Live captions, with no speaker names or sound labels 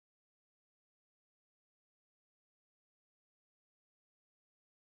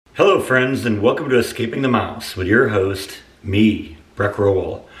Hello friends, and welcome to Escaping the Mouse with your host, me, Breck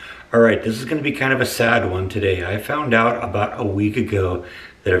Rowell. Alright, this is going to be kind of a sad one today. I found out about a week ago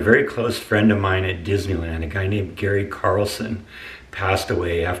that a very close friend of mine at Disneyland, a guy named Gary Carlson, passed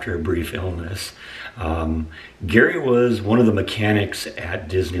away after a brief illness. Gary was one of the mechanics at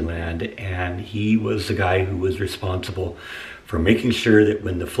Disneyland, and he was the guy who was responsible for making sure that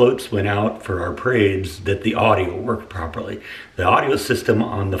when the floats went out for our parades, that the audio worked properly. The audio system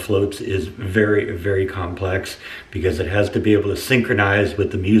on the floats is very, very complex because it has to be able to synchronize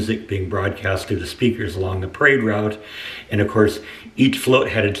with the music being broadcast through the speakers along the parade route. And of course, each float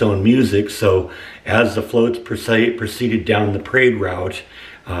had its own music, so as the floats proceeded down the parade route,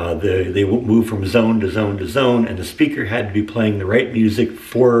 they would move from zone to zone to zone, and the speaker had to be playing the right music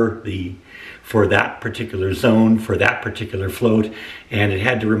for that particular zone, for that particular float, and it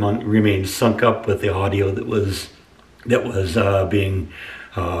had to remain sunk up with the audio that was being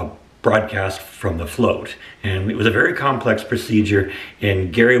broadcast from the float. And it was a very complex procedure,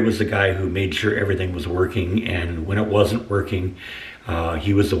 and Gary was the guy who made sure everything was working, and when it wasn't working,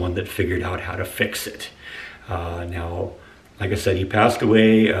 he was the one that figured out how to fix it. Now, like I said, he passed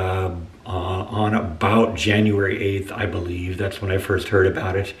away on about January 8th, I believe. That's when I first heard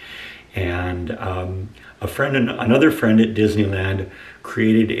about it. And another friend at Disneyland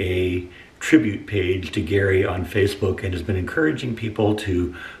created a tribute page to Gary on Facebook and has been encouraging people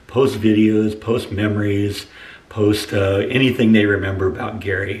to post videos, post memories, post anything they remember about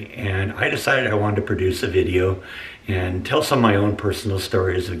Gary. And I decided I wanted to produce a video and tell some of my own personal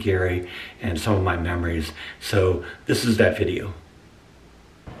stories of Gary and some of my memories. So this is that video.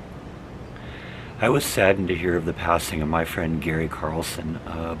 I was saddened to hear of the passing of my friend Gary Carlson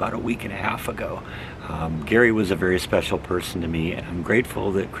about a week and a half ago. Gary was a very special person to me, and I'm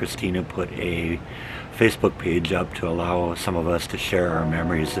grateful that Christina put a Facebook page up to allow some of us to share our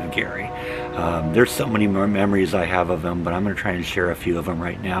memories of Gary. There's so many more memories I have of him, but I'm going to try and share a few of them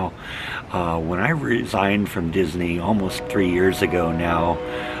right now. When I resigned from Disney almost 3 years ago now,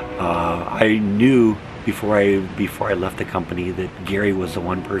 I knew before I left the company that Gary was the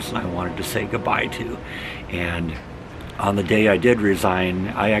one person I wanted to say goodbye to. And on the day I did resign,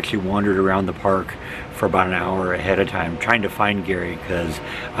 I actually wandered around the park for about an hour ahead of time trying to find Gary, because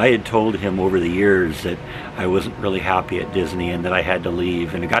I had told him over the years that I wasn't really happy at Disney and that I had to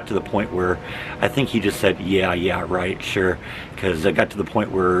leave. And it got to the point where I think he just said, yeah, right, sure. Because it got to the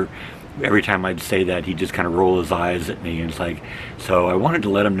point where every time I'd say that, he'd just kind of roll his eyes at me. And it's like, so I wanted to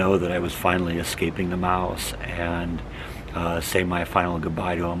let him know that I was finally escaping the mouse and say my final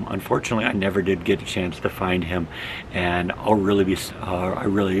goodbye to him. Unfortunately, I never did get a chance to find him, and I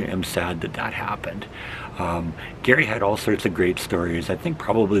really am sad that that happened. Gary had all sorts of great stories. I think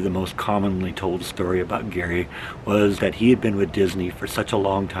probably the most commonly told story about Gary was that he had been with Disney for such a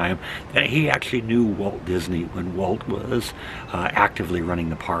long time that he actually knew Walt Disney when Walt was actively running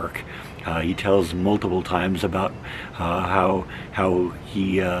the park. He tells multiple times about how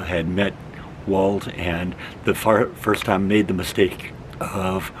he had met Walt, and the first time made the mistake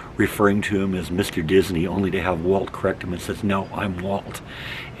of referring to him as Mr. Disney, only to have Walt correct him and says, "No, I'm Walt."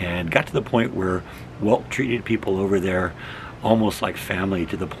 And got to the point where Walt treated people over there almost like family,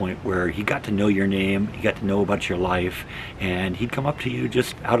 to the point where he got to know your name, he got to know about your life, and he'd come up to you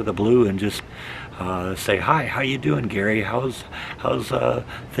just out of the blue and just say, "Hi, how you doing, Gary? How's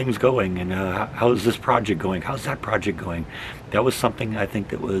things going? And how's this project going? How's that project going?" That was something I think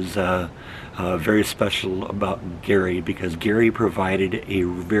that was very special about Gary, because Gary provided a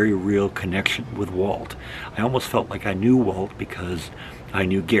very real connection with Walt. I almost felt like I knew Walt because I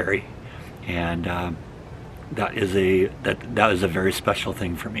knew Gary, and that is a very special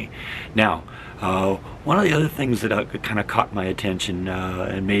thing for me. Now, one of the other things that kind of caught my attention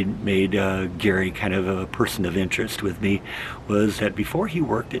and made Gary kind of a person of interest with me was that before he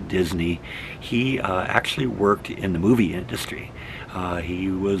worked at Disney, he actually worked in the movie industry. He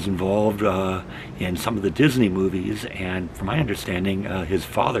was involved in some of the Disney movies, and from my understanding, his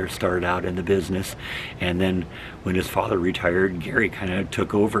father started out in the business, and then when his father retired, Gary kind of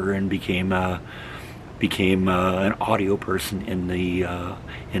took over and became an audio person in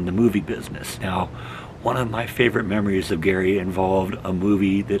the movie business. Now, one of my favorite memories of Gary involved a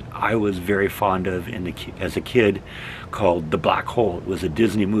movie that I was very fond of as a kid called The Black Hole. It was a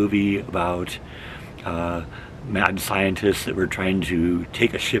Disney movie about mad scientists that were trying to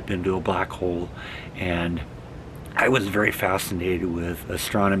take a ship into a black hole, and I was very fascinated with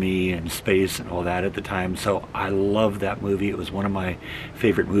astronomy and space and all that at the time, so I loved that movie. It was one of my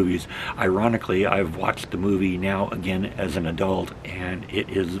favorite movies. Ironically, I've watched the movie now again as an adult, and it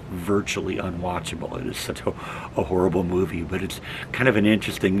is virtually unwatchable. It is such a horrible movie, but it's kind of an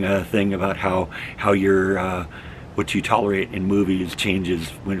interesting thing about how your what you tolerate in movies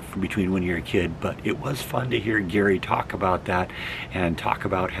changes between when you're a kid. But it was fun to hear Gary talk about that and talk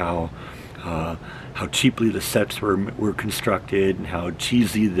about how cheaply the sets were constructed and how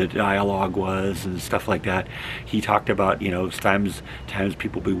cheesy the dialogue was and stuff like that. He talked about, times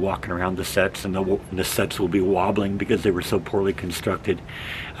people will be walking around the sets and the sets will be wobbling because they were so poorly constructed.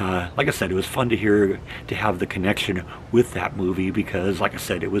 Like I said, it was fun to have the connection with that movie because, like I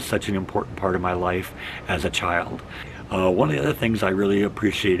said, it was such an important part of my life as a child. One of the other things I really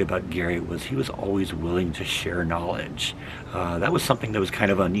appreciated about Gary was he was always willing to share knowledge. That was something that was kind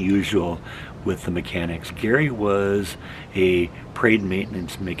of unusual with the mechanics. Gary was a parade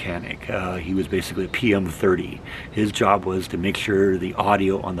maintenance mechanic. He was basically a PM30. His job was to make sure the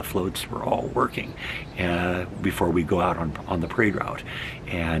audio on the floats were all working before we go out on the parade route.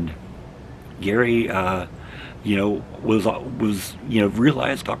 And Gary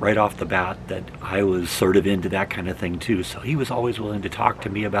realized right off the bat that I was sort of into that kind of thing too. So he was always willing to talk to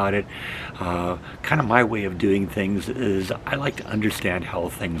me about it. Kind of my way of doing things is I like to understand how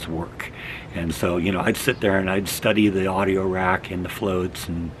things work. And so, I'd sit there and I'd study the audio rack and the floats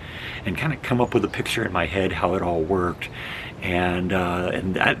and kind of come up with a picture in my head how it all worked. And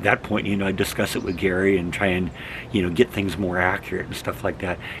at that point, I'd discuss it with Gary and try and, get things more accurate and stuff like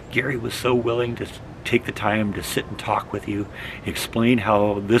that. Gary was so willing to take the time to sit and talk with you, explain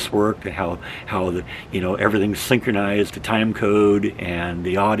how this worked and how the, everything's synchronized to time code, and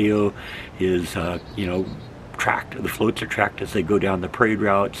the audio is, tracked. The floats are tracked as they go down the parade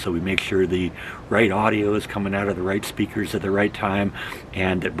route, so we make sure the right audio is coming out of the right speakers at the right time,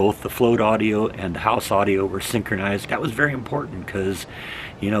 and that both the float audio and the house audio were synchronized. That was very important because,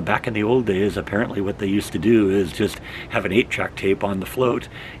 back in the old days, apparently what they used to do is just have an 8-track tape on the float,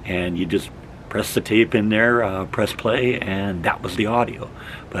 and you just press the tape in there, press play, and that was the audio.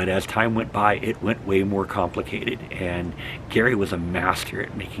 But as time went by, it went way more complicated, and Gary was a master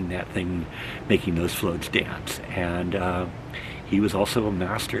at making those floats dance. And he was also a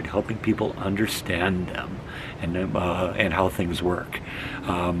master at helping people understand them and how things work.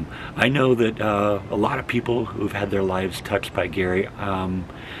 I know that a lot of people who've had their lives touched by Gary,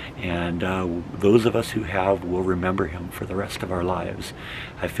 and those of us who have will remember him for the rest of our lives.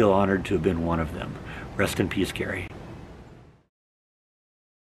 I feel honored to have been one of them. Rest in peace, Gary.